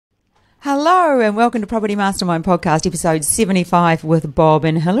Hello and welcome to Property Mastermind Podcast, episode 75 with Bob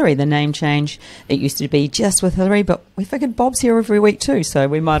and Hillary. The name change, it used to be just with Hillary, but we figured Bob's here every week too, so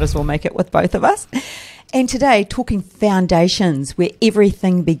we might as well make it with both of us. And today, talking foundations, where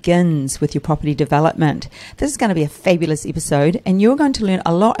everything begins with your property development. This is going to be a fabulous episode, and you're going to learn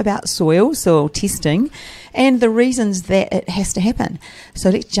a lot about soil testing, and the reasons that it has to happen. So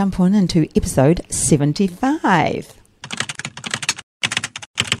let's jump on into episode 75.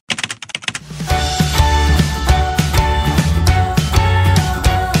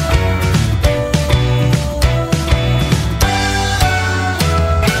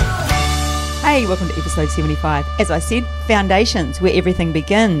 Hey, welcome to episode 75. As I said, foundations, where everything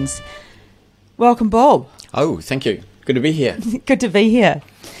begins. Welcome, Bob. Oh, thank you. Good to be here. Good to be here.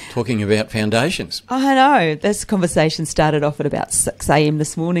 Talking about foundations. I know. This conversation started off at about 6 a.m.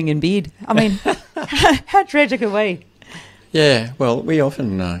 this morning in bed. I mean, how tragic are we? Yeah, well, we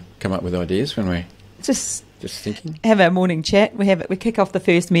often come up with ideas when we're just thinking. Have our morning chat. We kick off the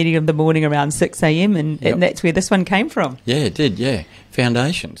first meeting of the morning around 6 a.m. and that's where this one came from. Yeah, it did, yeah.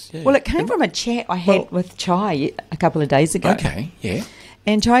 Foundations. Yeah. Well, it came from a chat I had with Chai a couple of days ago. Okay, yeah.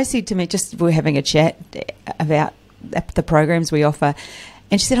 And Chai said to me, we were having a chat about the programs we offer,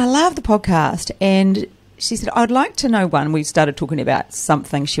 and she said, I love the podcast. And she said, I'd like to know one. We started talking about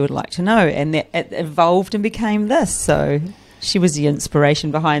something she would like to know, and that it evolved and became this. So she was the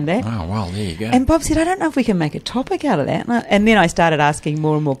inspiration behind that. Oh, well, there you go. And Bob said, I don't know if we can make a topic out of that. And then I started asking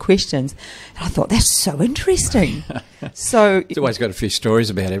more and more questions. And I thought, that's so interesting. So it's always got a few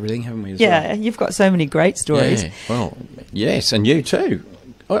stories about everything, haven't we? Well? You've got so many great stories. Yeah, well, yes, and you too.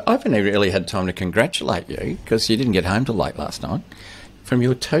 I haven't really had time to congratulate you because you didn't get home till late last night from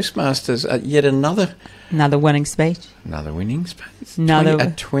your Toastmasters. Yet another winning speech. Another winning speech.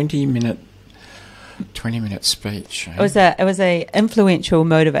 A 20-minute speech. It was a influential,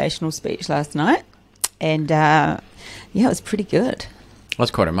 motivational speech last night, and it was pretty good. I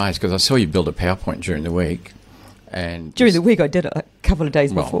was quite amazed because I saw you build a PowerPoint during the week. And during the week, I did it a couple of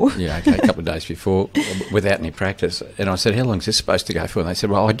days before. Yeah, okay, a couple of days before, without any practice. And I said, how long is this supposed to go for? And they said,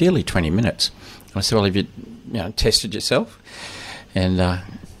 well, ideally 20 minutes. And I said, well, have you tested yourself? And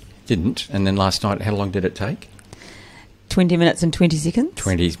didn't. And then last night, how long did it take? 20 minutes and 20 seconds.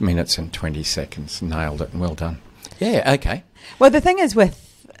 20 minutes and 20 seconds. Nailed it. Well done. Yeah, okay. Well, the thing is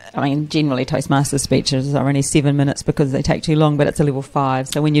generally Toastmasters speeches are only 7 minutes because they take too long, but it's a level 5.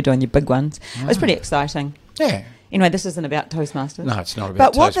 So when you're doing your big ones, it's pretty exciting. Yeah. Anyway, this isn't about Toastmasters. No, it's not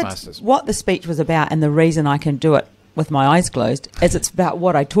about Toastmasters. What the speech was about, and the reason I can do it with my eyes closed, is it's about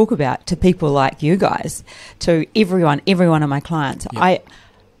what I talk about to people like you guys, to every one of my clients. Yep.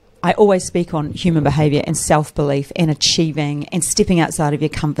 I always speak on human behaviour and self-belief and achieving and stepping outside of your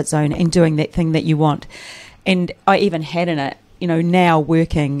comfort zone and doing that thing that you want. And I even had in it, now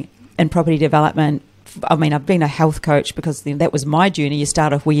working in property development. I mean, I've been a health coach because that was my journey. You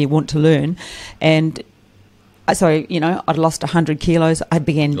start off where you want to learn. And so, I'd lost 100 kilos. I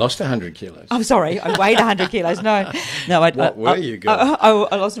began... Lost 100 kilos? I'm sorry, I weighed 100 kilos. No. What were you going?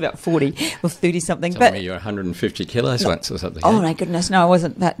 I lost about 40 or 30-something. Tell me you were 150 kilos once or something. Oh, my goodness, no, I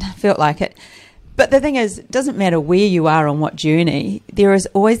wasn't, but felt like it. But the thing is, it doesn't matter where you are on what journey, there is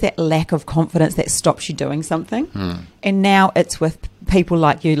always that lack of confidence that stops you doing something. And now it's with people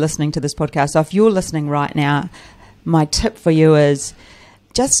like you listening to this podcast. So if you're listening right now, my tip for you is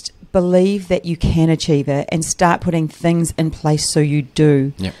just believe that you can achieve it and start putting things in place so you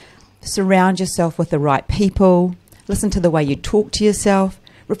do. Yep. Surround yourself with the right people. Listen to the way you talk to yourself.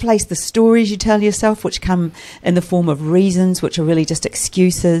 Replace the stories you tell yourself, which come in the form of reasons, which are really just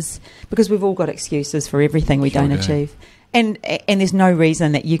excuses, because we've all got excuses for everything we don't achieve. And there's no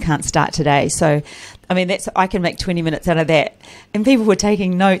reason that you can't start today. So, I mean, I can make 20 minutes out of that. And people were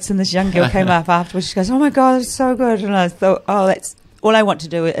taking notes, and this young girl came up afterwards. She goes, oh, my God, it's so good. And I thought, that's all I want to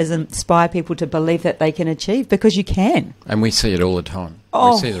do is inspire people to believe that they can achieve, because you can. And we see it all the time.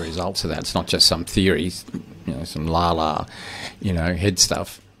 We see the results of that. It's not just some theories, some head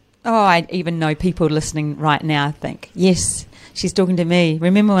stuff. Oh, I even know people listening right now think, yes, she's talking to me.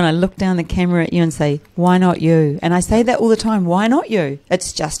 Remember when I look down the camera at you and say, why not you? And I say that all the time, why not you?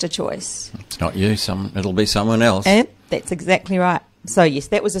 It's just a choice. It's not you, it'll be someone else. And that's exactly right. So, yes,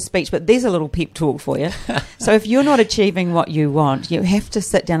 that was a speech, but there's a little pep talk for you. So if you're not achieving what you want, you have to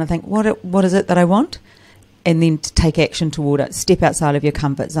sit down and think, what is it that I want? And then to take action toward it. Step outside of your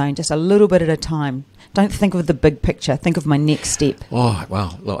comfort zone, just a little bit at a time. Don't think of the big picture. Think of my next step. Oh,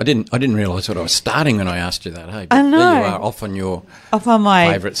 well, look, I didn't realise what I was starting when I asked you that. Hey, I know. There you are, off on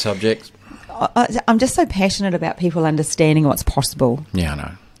my favourite subject. I'm just so passionate about people understanding what's possible. Yeah, I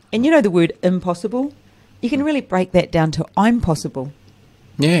know. And you know the word impossible? You can really break that down to I'm possible.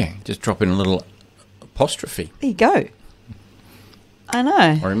 Yeah, just drop in a little apostrophe. There you go. I know.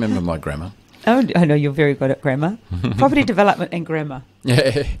 I remember my grammar. Oh, I know you're very good at grammar. Property development and grammar.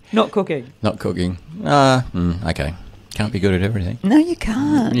 Yeah. Not cooking. Not cooking. Okay. Can't be good at everything. No, you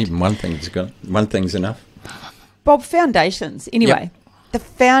can't. Even one thing's enough. Bob, foundations. Anyway, Yep. the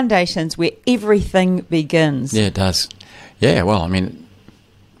foundations where everything begins. Yeah, it does. Yeah, well, I mean,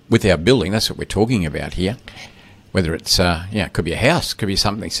 with our building, that's what we're talking about here. Whether it's, it could be a house, could be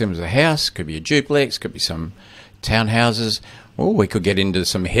something similar to a house, could be a duplex, could be some townhouses. Well, we could get into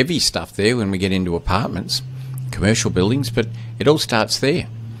some heavy stuff there when we get into apartments, commercial buildings, but it all starts there.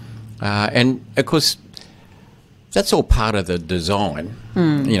 And, of course, that's all part of the design.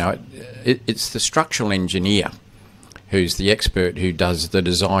 You know, it's the structural engineer who's the expert who does the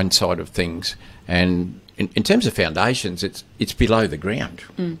design side of things. And in terms of foundations, it's below the ground,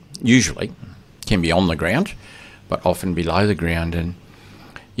 usually. Can be on the ground, but often below the ground. And,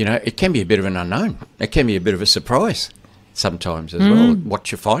 you know, it can be a bit of an unknown. It can be a bit of a surprise sometimes as well,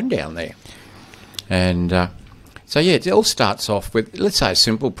 what you find down there. And so, yeah, it all starts off with, let's say, a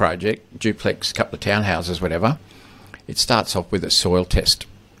simple project, duplex, couple of townhouses, whatever. It starts off with a soil test.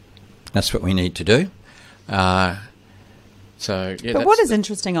 That's what we need to do. But what is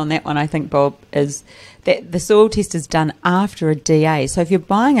interesting on that one, I think, Bob, is that the soil test is done after a DA. So if you're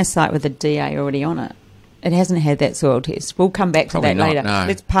buying a site with a DA already on it, it hasn't had that soil test. We'll come back to Probably that not, later. no.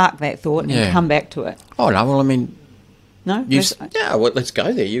 Let's park that thought and come back to it. Oh, no, well, I mean... No? let's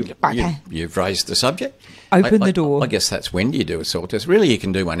go there. You've raised the subject. Open the door. I guess that's when you do a soil test. Really, you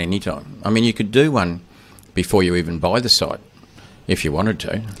can do one anytime. I mean, you could do one before you even buy the site, if you wanted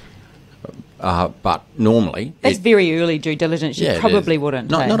to. But normally... That's very early due diligence. You probably wouldn't.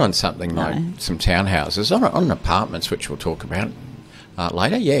 Not on something like some townhouses. On apartments, which we'll talk about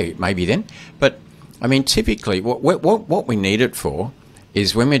later. Yeah, maybe then. But, I mean, typically, what we need it for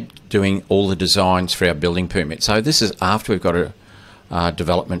is when we're doing all the designs for our building permit. So this is after we've got a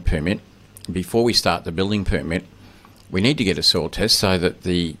development permit. Before we start the building permit, we need to get a soil test so that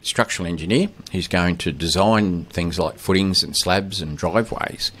the structural engineer who's going to design things like footings and slabs and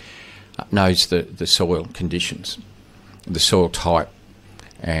driveways knows the soil conditions, the soil type.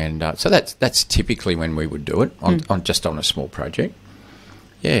 And so that's typically when we would do it, on a small project.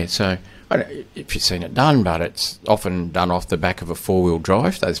 Yeah, so... I don't know if you've seen it done, but it's often done off the back of a four-wheel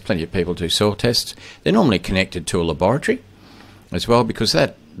drive. There's plenty of people do soil tests. They're normally connected to a laboratory as well, because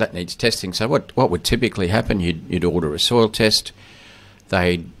that needs testing. So what would typically happen, you'd order a soil test,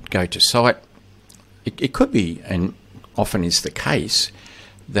 they'd go to site. It could be, and often is the case,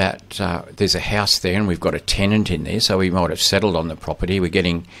 that there's a house there and we've got a tenant in there, so we might have settled on the property. We've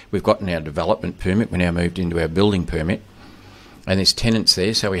gotten our development permit, we're now moved into our building permit, and there's tenants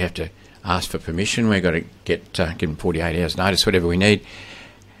there, so we have to ask for permission. We've got to give them 48 hours notice, whatever we need.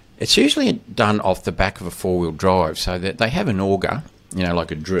 It's usually done off the back of a four-wheel drive, so that they have an auger, you know,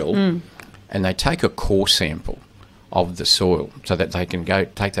 like a drill, and they take a core sample of the soil so that they can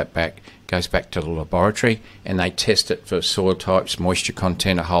take that back, goes back to the laboratory, and they test it for soil types, moisture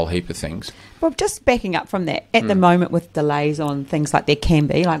content, a whole heap of things. Well, just backing up from that, at the moment with delays on things like there can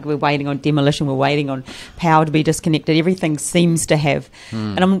be, like we're waiting on demolition, we're waiting on power to be disconnected, everything seems to have,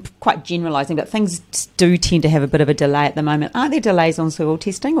 and I'm quite generalising, but things do tend to have a bit of a delay at the moment. Aren't there delays on soil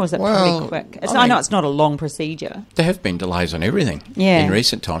testing, or is it pretty quick? I know it's not a long procedure. There have been delays on everything in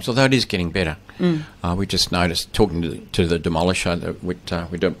recent times, although it is getting better. We just noticed, talking to the demolisher,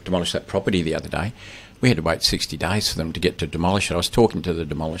 we demolished that property the other day, we had to wait 60 days for them to get to demolish it. I was talking to the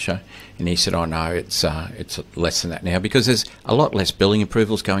demolisher, and he said, "Oh no, it's less than that now, because there's a lot less building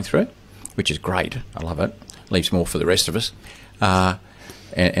approvals going through, which is great. I love it. Leaves more for the rest of us,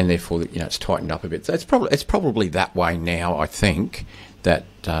 and therefore, you know, it's tightened up a bit. So it's probably that way now. I think that,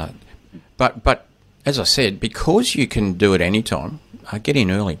 but as I said, because you can do it anytime, get in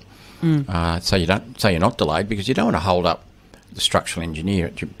early, so you're not delayed, because you don't want to hold up the structural engineer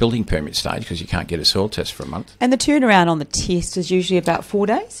at your building permit stage because you can't get a soil test for a month. And the turnaround on the test is usually about 4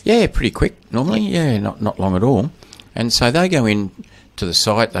 days? Yeah, pretty quick normally. Yeah, not long at all. And so they go in to the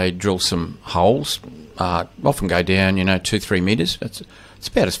site, they drill some holes, often go down, 2-3 metres. It's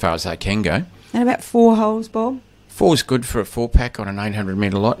about as far as they can go. And about 4 holes, Bob? 4 is good for a 4-pack on an 800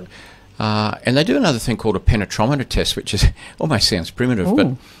 metre lot. And they do another thing called a penetrometer test, which is almost sounds primitive,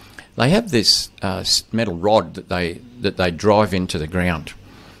 but they have this metal rod that they drive into the ground,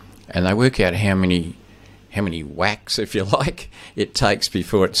 and they work out how many whacks, if you like, it takes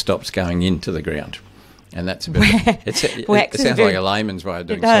before it stops going into the ground. And that's a bit. It sounds like a layman's way of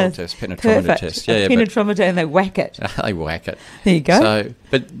doing soil test, penetrometer test. Yeah, penetrometer, and they whack it. They whack it. There you go. So,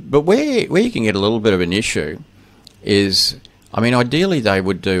 but where you can get a little bit of an issue is I mean, ideally they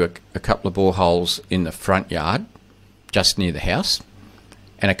would do a couple of boreholes in the front yard, just near the house,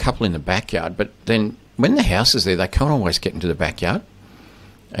 and a couple in the backyard. But then when the house is there, they can't always get into the backyard.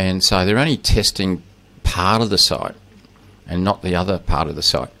 And so they're only testing part of the site and not the other part of the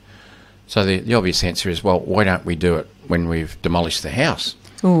site. So the obvious answer is, well, why don't we do it when we've demolished the house?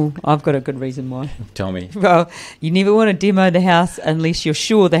 Oh, I've got a good reason why. Tell me. Well, you never want to demo the house unless you're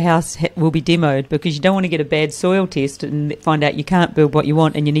sure the house will be demoed, because you don't want to get a bad soil test and find out you can't build what you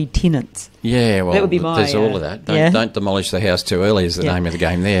want and you need tenants. Yeah, well, that would be my, there's all of that. Don't demolish the house too early is the name of the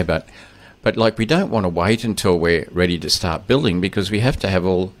game there. But like, we don't want to wait until we're ready to start building, because we have to have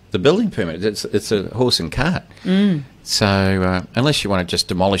all the building permits. It's a horse and cart. So unless you want to just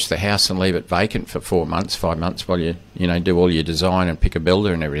demolish the house and leave it vacant for 4 months, 5 months, while you do all your design and pick a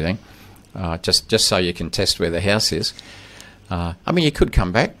builder and everything, just so you can test where the house is. I mean, you could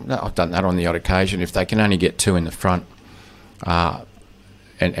come back. I've done that on the odd occasion. If they can only get 2 in the front,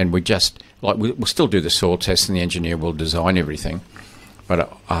 and we just, like, we'll still do the soil test and the engineer will design everything,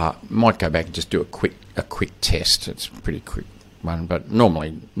 but might go back and just do a quick test. It's a pretty quick one, but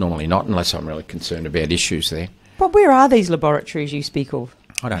normally not, unless I'm really concerned about issues there. But where are these laboratories you speak of?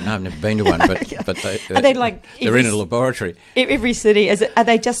 I don't know. I've never been to one, but are they like they're in a laboratory. Every city are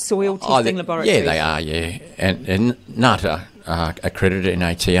they just soil testing laboratories? Yeah, they are. Yeah, and NATA accredited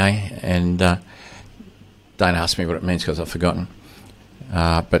NATA, and don't ask me what it means because I've forgotten.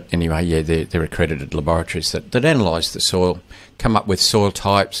 But anyway, yeah, they're accredited laboratories that analyse the soil, come up with soil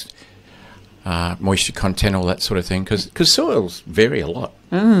types, moisture content, all that sort of thing, because soils vary a lot.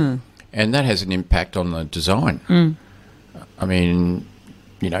 And that has an impact on the design. I mean,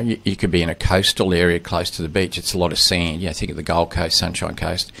 you could be in a coastal area close to the beach. It's a lot of sand. Think of the Gold Coast, Sunshine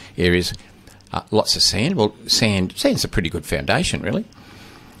Coast areas. Lots of sand. Well, sand's a pretty good foundation, really.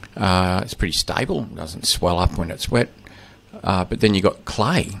 It's pretty stable. It doesn't swell up when it's wet. But then you've got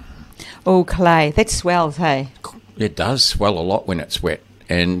clay. Oh, clay. That swells, hey? It does swell a lot when it's wet.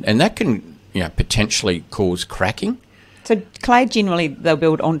 And that can potentially cause cracking. So clay generally they'll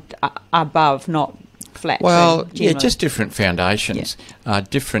build on above, not flat. Well, just different foundations,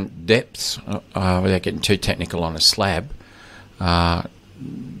 different depths. Without getting too technical on a slab, how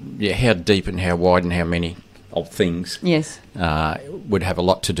deep and how wide and how many of things. Yes, would have a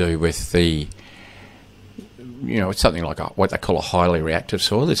lot to do with the. It's something like what they call a highly reactive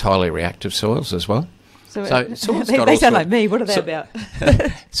soil. There's highly reactive soils as well. So they sound like me. What are they about?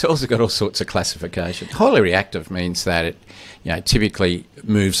 Soils have got all sorts of classification. Highly reactive means that it typically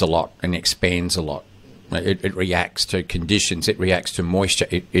moves a lot and expands a lot. It reacts to conditions. It reacts to moisture.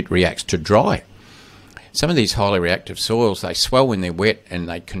 It reacts to dry. Some of these highly reactive soils, they swell when they're wet and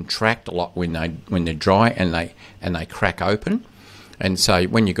they contract a lot when they're dry, and they crack open. And so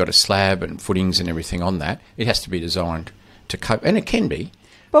when you've got a slab and footings and everything on that, it has to be designed to cope, and it can be.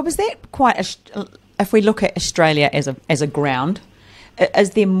 Bob, is that quite if we look at Australia as a ground,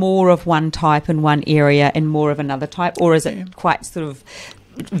 is there more of one type in one area and more of another type, or is it quite sort of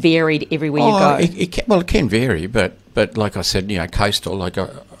varied everywhere you go? It can vary, but like I said, coastal. Like I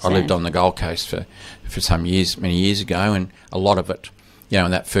lived on the Gold Coast for some years, many years ago, and a lot of it, in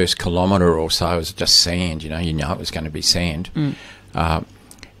that first kilometre or so, was just sand. It was going to be sand. I've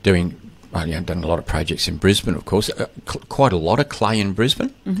done a lot of projects in Brisbane, of course. Quite a lot of clay in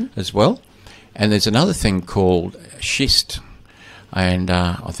Brisbane as well. And there's another thing called schist, and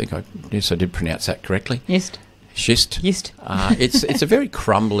I think I did pronounce that correctly. Schist. It's a very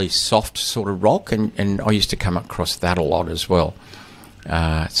crumbly, soft sort of rock, and I used to come across that a lot as well.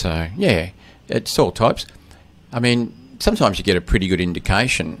 It's soil types. I mean, sometimes you get a pretty good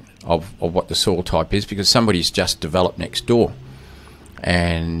indication of what the soil type is because somebody's just developed next door,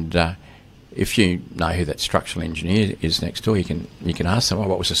 and if you know who that structural engineer is next door, you can ask them,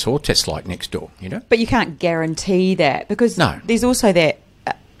 what was the soil test like next door, But you can't guarantee that because there's also that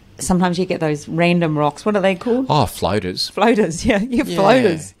sometimes you get those random rocks. What are they called? Oh, floaters. Floaters,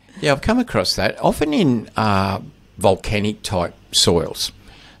 floaters. Yeah, I've come across that, often in volcanic type soils.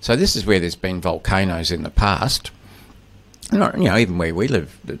 So this is where there's been volcanoes in the past. Even where we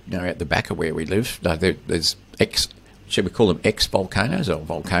live, at the back of where we live, there's should we call them ex-volcanoes or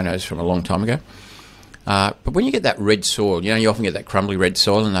volcanoes from a long time ago? But when you get that red soil, you often get that crumbly red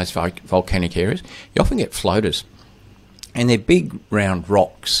soil in those volcanic areas. You often get floaters. And they're big round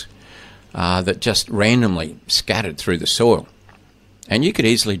rocks that just randomly scattered through the soil. And you could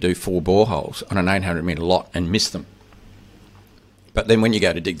easily do 4 boreholes on an 800-metre lot and miss them. But then when you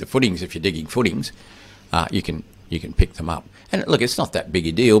go to dig the footings, if you're digging footings, you can pick them up. And look, it's not that big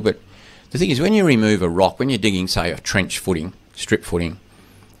a deal, but the thing is when you remove a rock, when you're digging, say, a trench footing, strip footing,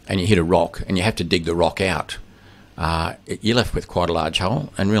 and you hit a rock and you have to dig the rock out, you're left with quite a large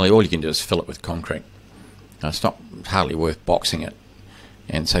hole, and really all you can do is fill it with concrete. It's not hardly worth boxing it,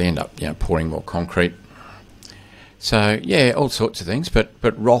 and so you end up pouring more concrete. So yeah, all sorts of things, but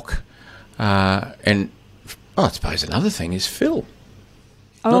rock, and I suppose another thing is Phil.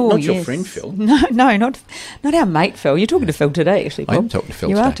 Not your friend Phil. No, not our mate Phil. You're talking to Phil today, actually, Bob. I am talking to Phil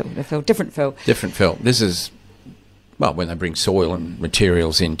today. You are talking to Phil. Different Phil. Different Phil. This is, when they bring soil and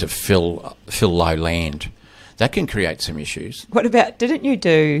materials in to fill low land. That can create some issues. What about,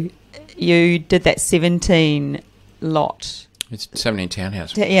 you did that 17 lot? It's 17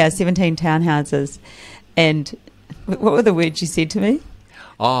 townhouses. Yeah, 17 townhouses. And what were the words you said to me?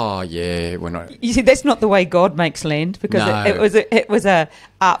 Oh yeah, you see, that's not the way God makes land, because it was a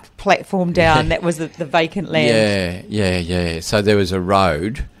up platform down. That was the vacant land. Yeah. So there was a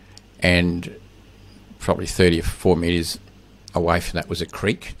road, and probably 30 or 4 metres away from that was a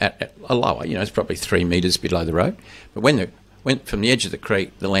creek at a lower. It's probably 3 metres below the road. But when went from the edge of the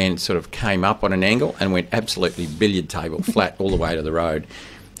creek, the land sort of came up on an angle and went absolutely billiard table flat all the way to the road.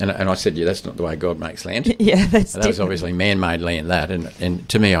 And I said, that's not the way God makes land. Yeah, that was obviously man-made land, that. And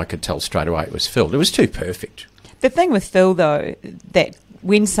to me, I could tell straight away it was filled. It was too perfect. The thing with fill, though, that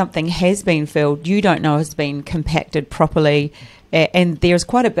when something has been filled, you don't know it's been compacted properly. And there's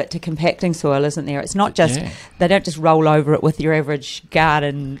quite a bit to compacting soil, isn't there? It's not just, they don't just roll over it with your average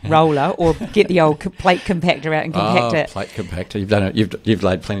garden roller, or get the old plate compactor out and compact it. Plate compactor. You've done it. You've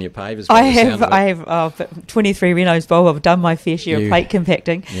laid plenty of pavers. I have 23 Renos, Bob. I've done my fair share of plate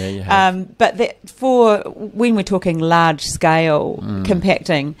compacting. Yeah, you have. But for when we're talking large scale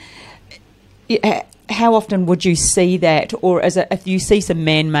compacting, how often would you see that, or if you see some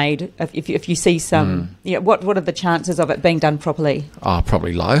man-made, if you see some, what are the chances of it being done properly? Oh,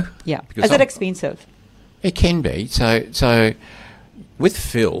 probably low. Yeah. Is it expensive? It can be. So with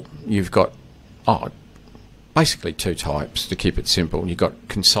fill, you've got basically two types, to keep it simple. You've got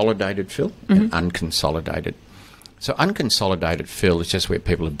consolidated fill and unconsolidated. So unconsolidated fill is just where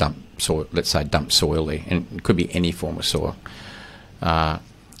people have dumped soil, let's say dumped soil there, and it could be any form of soil.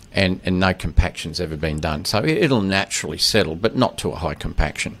 And no compaction's ever been done. So it'll naturally settle, but not to a high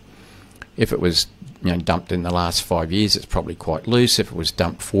compaction. If it was dumped in the last 5 years, it's probably quite loose. If it was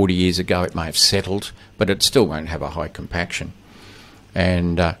dumped 40 years ago, it may have settled, but it still won't have a high compaction.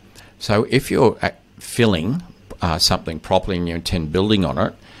 And so if you're filling something properly and you intend building on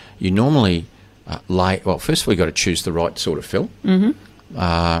it, you normally first of all, you've got to choose the right sort of fill.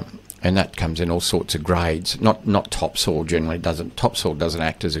 And that comes in all sorts of grades. Not topsoil generally doesn't. Topsoil doesn't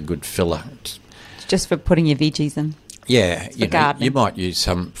act as a good filler. It's just for putting your veggies in. Yeah, you might use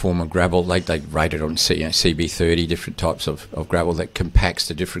some form of gravel. They rate it on CB30, different types of gravel that compacts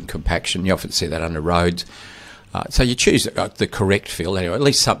to different compaction. You often see that under roads. So you choose the correct fill, anyway, at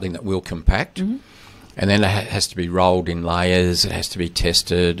least something that will compact. And then it has to be rolled in layers. It has to be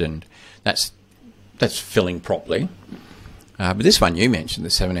tested, and that's filling properly. But this one you mentioned,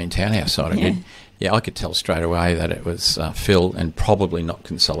 the 17 townhouse side of it, I could tell straight away that it was fill and probably not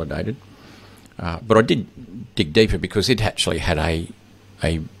consolidated. But I did dig deeper because it actually had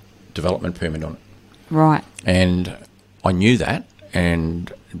a development permit on it. Right. And I knew that.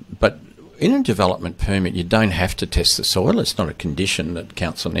 But in a development permit, you don't have to test the soil. It's not a condition that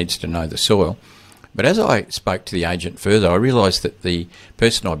council needs to know the soil. But as I spoke to the agent further, I realised that the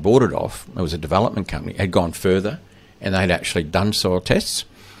person I bought it off, it was a development company, had gone further, and they'd actually done soil tests,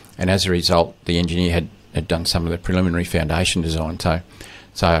 and as a result, the engineer had done some of the preliminary foundation design.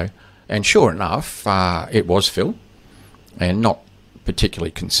 So, and sure enough, it was fill, and not particularly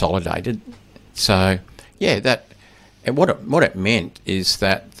consolidated. So, and what it meant is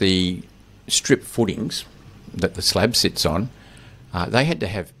that the strip footings that the slab sits on, they had to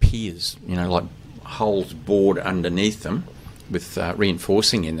have piers, like holes bored underneath them with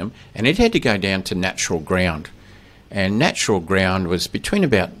reinforcing in them, and it had to go down to natural ground. And natural ground was between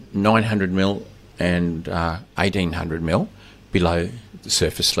about 900 mil and 1800 mil below the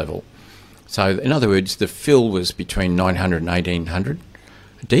surface level. So, in other words, the fill was between 900 and 1800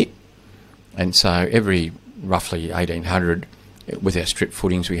 deep. And so every roughly 1800, with our strip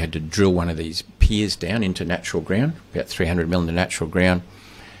footings, we had to drill one of these piers down into natural ground, about 300 mil into natural ground,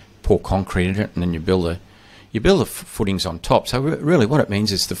 pour concrete in it, and then you build the footings on top. So really what it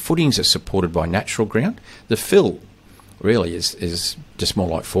means is the footings are supported by natural ground. The fill really is just more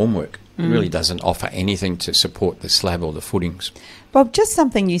like formwork. It really doesn't offer anything to support the slab or the footings. Bob, just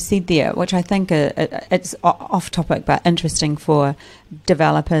something you said there, which I think it's off topic but interesting for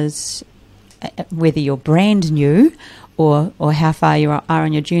developers, whether you're brand new or how far you are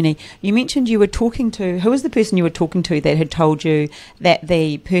on your journey. You mentioned you were talking to, who was the person you were talking to that had told you that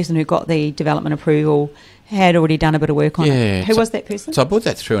the person who got the development approval had already done a bit of work on it. Who was that person? So I bought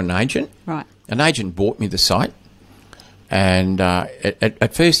that through an agent. Right. An agent bought me the site, and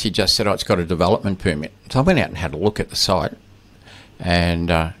at first he just said, it's got a development permit. So I went out and had a look at the site, and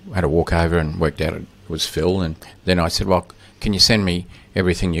had a walk over and worked out it was Phil. And then I said, well, can you send me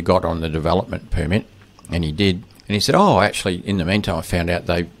everything you got on the development permit? And he did. And he said, actually, in the meantime, I found out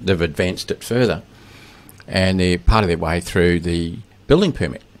they've advanced it further, and they're part of their way through the building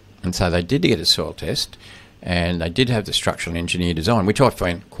permit. And so they did get a soil test, and they did have the structural engineer design, which I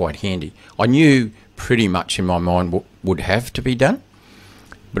found quite handy. I knew pretty much in my mind what would have to be done,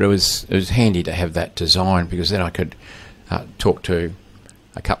 but it was handy to have that design, because then I could talk to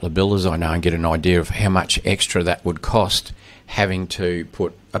a couple of builders I know and get an idea of how much extra that would cost, having to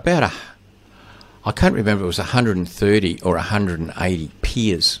put about I can't remember, it was 130 or 180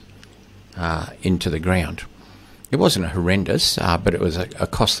 piers into the ground. It wasn't horrendous, but it was a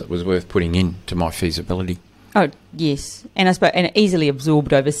cost that was worth putting into my feasibility. Oh, yes. And I suppose, and it easily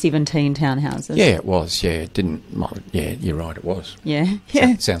absorbed over 17 townhouses. Yeah, it was. Yeah, it didn't. Yeah, you're right. It was. Yeah.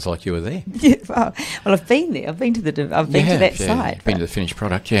 Sounds like you were there. Yeah. Well, I've been there. I've been to that site. You've been to the finished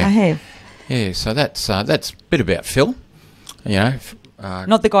product. Yeah, I have. Yeah. So that's a bit about Phil. You know.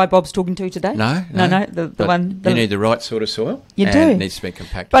 Not the guy Bob's talking to today. No. The one. You need the right sort of soil. You do. It needs to be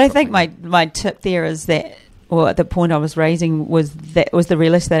compacted. But I think my tip there is that, or the point I was raising was the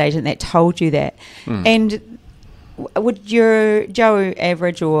real estate agent that told you that. And would your Joe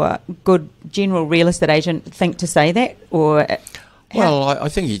average or good general real estate agent think to say that? Or well, I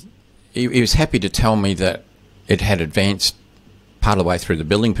think he was happy to tell me that it had advanced part of the way through the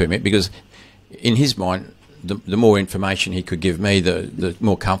building permit, because in his mind, the more information he could give me, the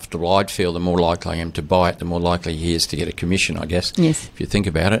more comfortable I'd feel, the more likely I am to buy it, the more likely he is to get a commission, I guess, if you think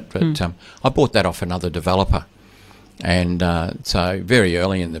about it. But I bought that off another developer. And so very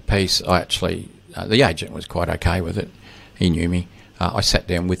early in the piece, I actually, the agent was quite okay with it. He knew me. I sat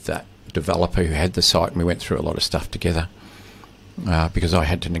down with that developer who had the site, and we went through a lot of stuff together because I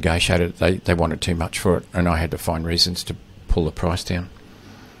had to negotiate it. They wanted too much for it, and I had to find reasons to pull the price down,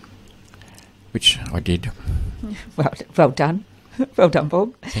 which I did. Well done. Well done,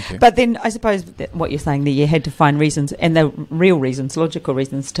 Bob. Thank you. But then I suppose that what you're saying there, you had to find reasons, and the real reasons, logical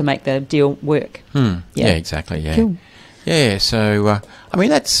reasons, to make the deal work. Yeah, exactly, yeah. Cool. Yeah, so, I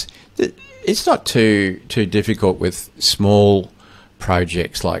mean, it's not too difficult with small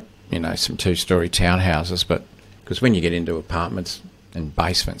projects like, some two-storey townhouses, but because when you get into apartments and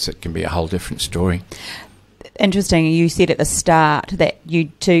basements, it can be a whole different story. Interesting. You said at the start that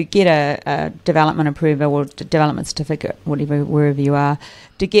to get a development approval or development certificate, wherever you are,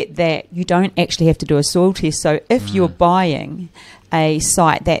 to get that, you don't actually have to do a soil test. So if you're buying a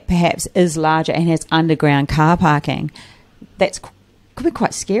site that perhaps is larger and has underground car parking, could be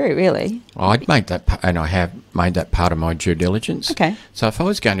quite scary, really. I'd made that, and I have made that part of my due diligence. Okay. So if I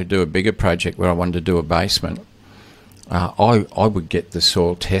was going to do a bigger project where I wanted to do a basement, I would get the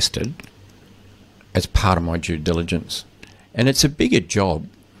soil tested as part of my due diligence. And it's a bigger job.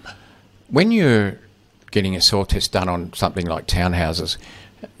 When you're getting a soil test done on something like townhouses,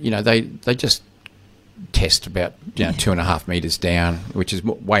 they just test about 2.5 metres down, which is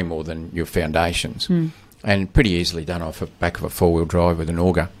way more than your foundations, and pretty easily done off the back of a four-wheel drive with an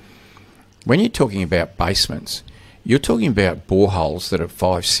auger. When you're talking about basements, you're talking about boreholes that are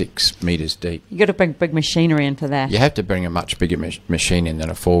 5-6 metres deep. You've got to bring big machinery in for that. You have to bring a much bigger machine in than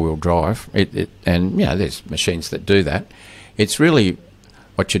a four-wheel drive. And there's machines that do that. It's really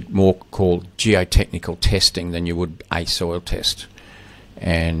what you'd more call geotechnical testing than you would a soil test.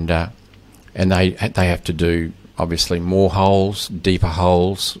 And they have to do, obviously, more holes, deeper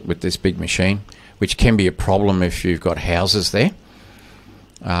holes with this big machine, which can be a problem if you've got houses there,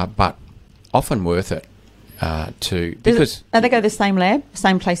 but often worth it. They go to the same lab,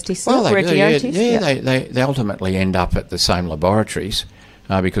 same place test? Well, they do, yeah. They ultimately end up at the same laboratories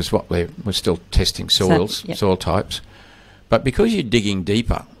because we're still testing soil types. But because you're digging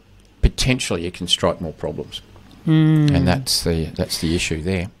deeper, potentially you can strike more problems, and that's the issue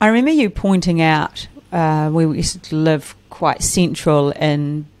there. I remember you pointing out we used to live quite central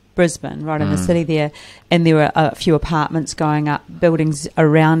in Brisbane, right in the city there, and there were a few apartments going up, buildings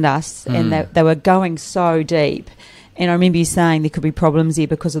around us, and they were going so deep. And I remember you saying there could be problems there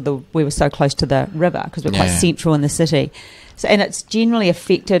because we were so close to the river, because we're quite central in the city. So, and it's generally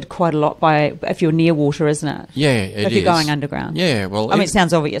affected quite a lot by if you're near water, isn't it? Yeah, it is. If you're going underground. Yeah, well, I mean, it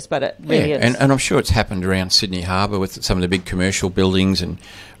sounds obvious, but it really is. And I'm sure it's happened around Sydney Harbour with some of the big commercial buildings and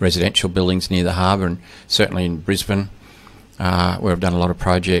residential buildings near the harbour, and certainly in Brisbane, where I've done a lot of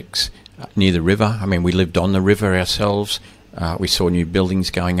projects near the river. I mean, we lived on the river ourselves. We saw new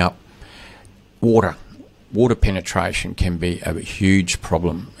buildings going up. Water water penetration can be a huge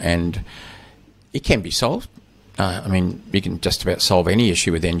problem, and it can be solved. I mean, you can just about solve any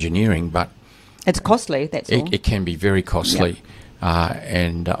issue with engineering, but it's costly, that's all. It can be very costly. Yep.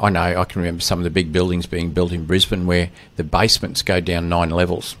 And I can remember some of the big buildings being built in Brisbane where the basements go down 9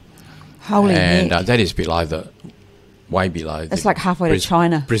 levels. Holy and heck. that is way below. It's like halfway to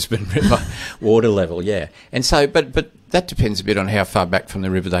China. Brisbane River water level, yeah. And so, but that depends a bit on how far back from the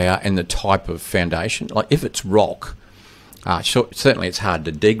river they are and the type of foundation. Like if it's rock, certainly it's hard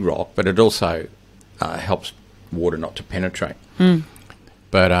to dig rock, but it also helps water not to penetrate.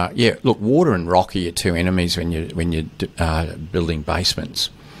 But look, water and rock are your two enemies when you're building basements.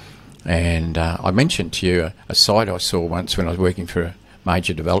 And I mentioned to you a site I saw once when I was working for a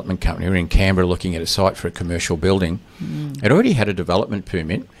major development company. We were in Canberra looking at a site for a commercial building. It already had a development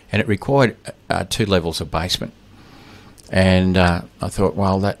permit, and it required 2 levels of basement. And I thought,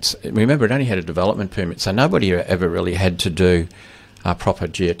 well, remember, it only had a development permit, so nobody ever really had to do proper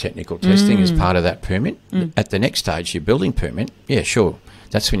geotechnical testing as part of that permit. At the next stage, your building permit, yeah, sure.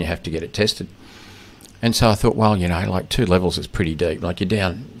 That's when you have to get it tested. And so I thought, well, like 2 levels is pretty deep. Like you're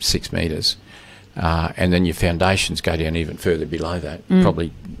down 6 metres, and then your foundations go down even further below that.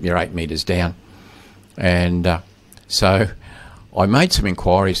 Probably you're 8 metres down. And so I made some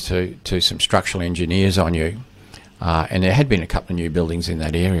inquiries to some structural engineers I knew, and there had been a couple of new buildings in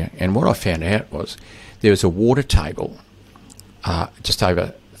that area. And what I found out was there was a water table just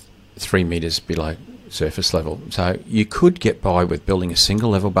over 3 metres below surface level. So you could get by with building a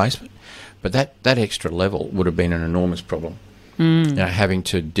single level basement, but that extra level would have been an enormous problem. Having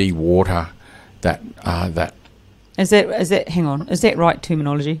to de-water that. Is that? Hang on. Is that right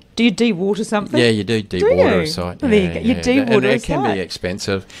terminology? Do you de-water something? Yeah, you do de-water a site. Well, there you go. You de-water a site. It can be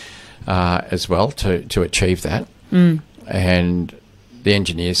expensive as well to achieve that. And the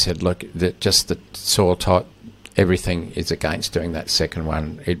engineer said, look, that just the soil type, everything is against doing that second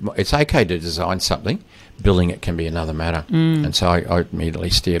one. It's okay to design something. Building it can be another matter. And so I immediately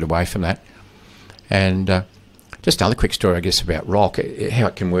steered away from that. And just another quick story, I guess, about rock, how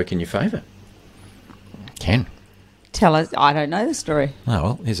it can work in your favour. Can. Tell us. I don't know the story. Oh,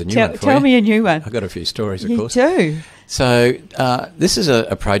 well, here's a new one for you. Tell me a new one. I've got a few stories, of course. You do? So this is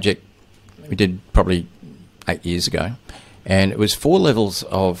a project we did probably 8 years ago. And it was 4 levels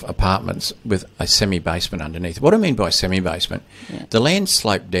of apartments with a semi-basement underneath. What I mean by semi-basement, the land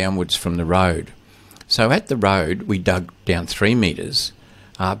sloped downwards from the road. So at the road, we dug down 3 metres,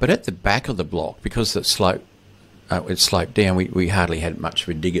 but at the back of the block, because it sloped down, we hardly had much of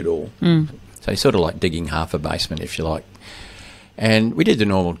a dig at all. So sort of like digging half a basement, if you like. And we did the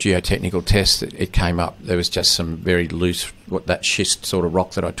normal geotechnical test. It came up. There was just some very loose, that schist sort of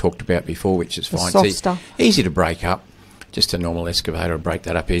rock that I talked about before, which is fine. Soft stuff. Easy to break up. Just a normal excavator will break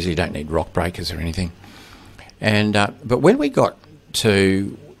that up easily. You don't need rock breakers or anything. And but when we got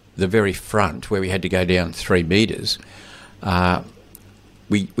to the very front, where we had to go down 3 metres,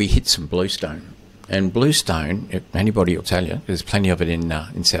 we hit some bluestone. And bluestone, anybody will tell you, there's plenty of it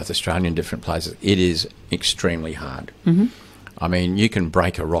in South Australia in different places, it is extremely hard. I mean, you can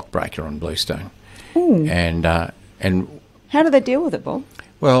break a rock breaker on bluestone. Ooh. And how do they deal with it, Bob?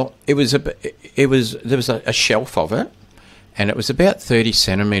 Well, there was a shelf of it, and it was about 30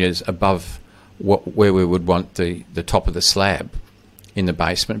 centimetres above where we would want the top of the slab in the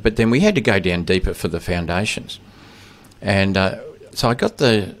basement. But then we had to go down deeper for the foundations. And so I got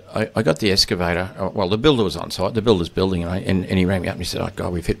the excavator. Well, the builder was on site. The builder's building, and he rang me up and he said, "Oh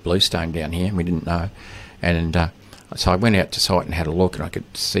God, we've hit bluestone down here, and we didn't know." And so I went out to site and had a look, and I could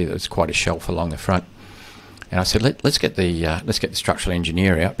see there was quite a shelf along the front. And I said, let's get the structural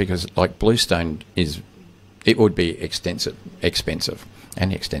engineer out, because like bluestone it would be expensive.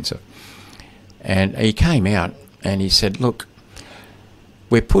 And he came out and he said, "Look,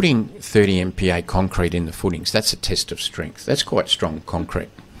 we're putting 30 MPa concrete in the footings. That's a test of strength. That's quite strong concrete.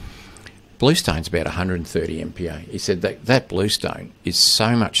 Bluestone's about 130 MPa. He said that bluestone is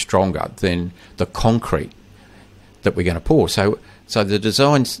so much stronger than the concrete that we're going to pour. So the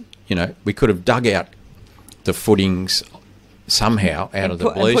designs, we could have dug out the footings somehow out of the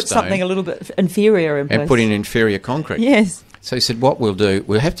bluestone. And put something a little bit inferior in place. And put in inferior concrete. Yes. So he said, what we'll do,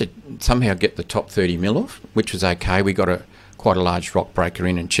 we'll have to somehow get the top 30 mil off, which was okay. We got quite a large rock breaker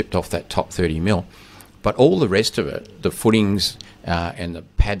in and chipped off that top 30 mil. But all the rest of it, the footings and the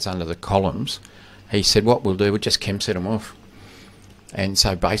pads under the columns, he said, what we'll do, we'll just chemset them off. And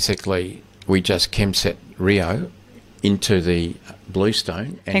so basically we just chemset Rio into the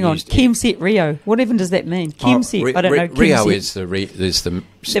bluestone. And Hang on, Chemset Rio. What even does that mean? Chemset, I don't know. Rio Chemset. is the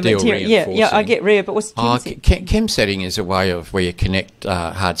steel material. reinforcing. Yeah, I get Rio, but what's Chemset? Chemsetting is a way of where you connect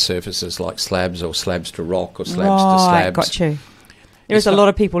hard surfaces like slabs or slabs to rock or slabs to slabs. Got you. There's a lot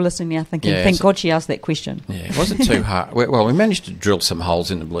of people listening now thinking, thank God she asked that question. Yeah, it wasn't too hard. Well, we managed to drill some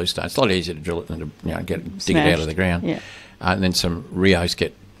holes in the bluestone. It's a lot easier to drill it than to dig it out of the ground. Yeah. And then some Rios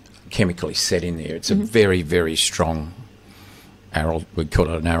get chemically set in there. It's a very, very strong we call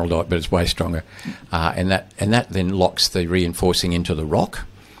it an araldite, but it's way stronger. And that then locks the reinforcing into the rock.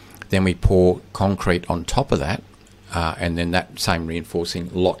 Then we pour concrete on top of that, and then that same reinforcing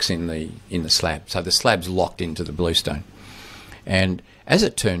locks in the slab. So the slab's locked into the bluestone. And as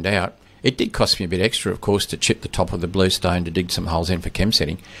it turned out, it did cost me a bit extra, of course, to chip the top of the bluestone to dig some holes in for chem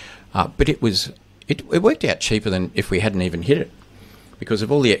setting. But it worked out cheaper than if we hadn't even hit it, because of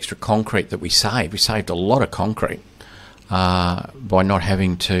all the extra concrete that we saved. We saved a lot of concrete by not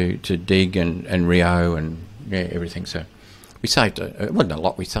having to dig and Rio and everything. So we saved, it wasn't a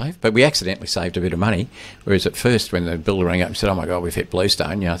lot we saved, but we accidentally saved a bit of money. Whereas at first, when the builder rang up and said, "Oh my God, we've hit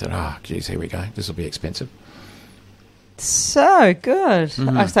bluestone," I thought, "Oh, geez, here we go. This will be expensive." So good. So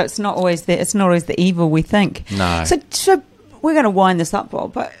it's not always the evil we think. No. So we're going to wind this up,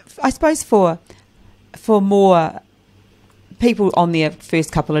 Bob. But I suppose for more people on their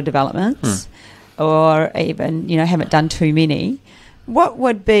first couple of developments, or even haven't done too many, what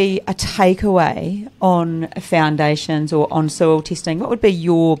would be a takeaway on foundations or on soil testing? What would be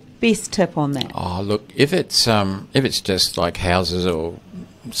your best tip on that? Oh, look, if it's just like houses or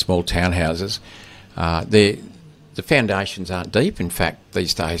small townhouses, the foundations aren't deep. In fact,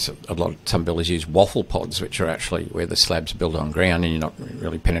 these days, some builders use waffle pods, which are actually where the slab's built on ground, and you're not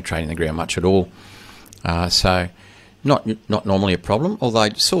really penetrating the ground much at all. So, not normally a problem. Although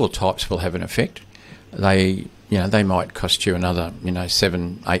soil types will have an effect. They might cost you another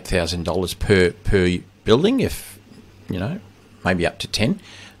 $7,000-8,000 per building, if maybe up to 10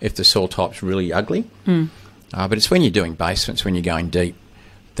 if the soil type's really ugly. But it's when you're doing basements, when you're going deep,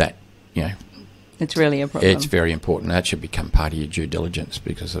 that it's really a problem. It's very important. That should become part of your due diligence,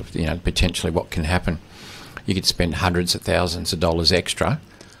 because of potentially what can happen. You could spend hundreds of thousands of dollars extra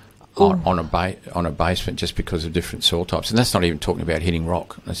on a basement just because of different soil types, and that's not even talking about hitting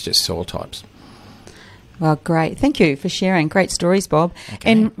rock. That's just soil types. Well, great. Thank you for sharing. Great stories, Bob.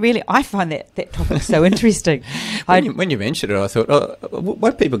 Okay. And really, I find that topic so interesting. When you mentioned it, I thought,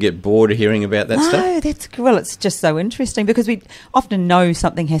 won't people get bored of hearing about that stuff? Well, it's just so interesting, because we often know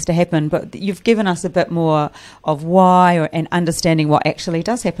something has to happen, but you've given us a bit more of why and understanding what actually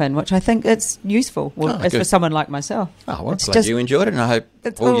does happen, which I think it's useful for someone like myself. Oh, well, glad you enjoyed it, and I hope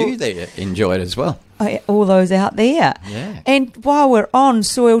all you there enjoy it as well. All those out there. Yeah. And while we're on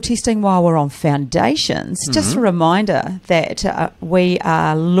soil testing, while we're on foundations, just a reminder that we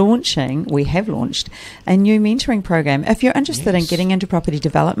have launched a new mentoring program. If you're interested in getting into property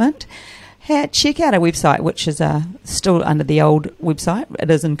development, check out our website, which is still under the old website. It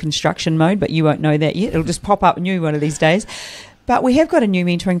is in construction mode, but you won't know that yet. It'll just pop up new one of these days. But we have got a new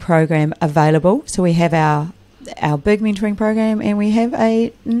mentoring program available. So we have our big mentoring program, and we have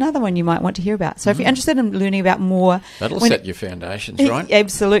another one you might want to hear about. So if you're interested in learning about more... That'll set your foundations, right?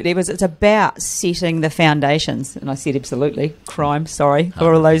 Absolutely, because it's about setting the foundations. And I said absolutely. Crime, sorry,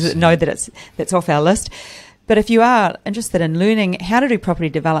 for all those that know that that's off our list. But if you are interested in learning how to do property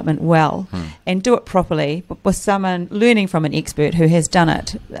development well and do it properly with someone, learning from an expert who has done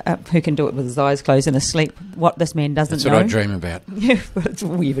it, who can do it with his eyes closed and asleep, what this man doesn't know. That's what I dream about. Yeah, that's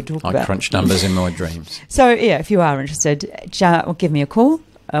what we ever talk about. I crunch numbers in my dreams. So, if you are interested, give me a call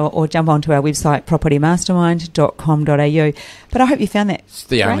or jump onto our website, propertymastermind.com.au. But I hope you found that. It's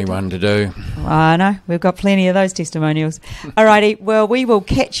the only one to do. I know. We've got plenty of those testimonials. All righty. Well, we will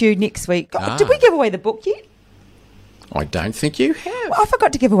catch you next week. Did we give away the book yet? I don't think you have. Well, I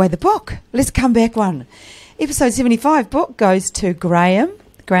forgot to give away the book. Let's come back one. Episode 75 book goes to Graham.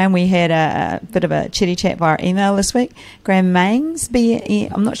 Graham, we had a bit of a chitty chat via email this week. Graham Manges.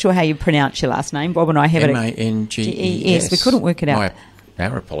 I'm not sure how you pronounce your last name. Bob and I have Manges. We couldn't work it out.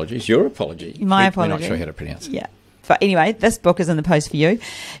 Our apologies. Your apology. My apology. We're not sure how to pronounce it. Yeah. But anyway, this book is in the post for you.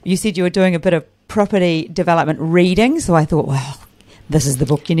 You said you were doing a bit of property development reading, so I thought, well, this is the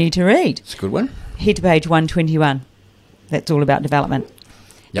book you need to read. It's a good one. Head to page 121. That's all about development.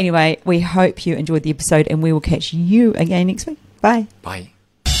 Yep. Anyway, we hope you enjoyed the episode, and we will catch you again next week. Bye. Bye.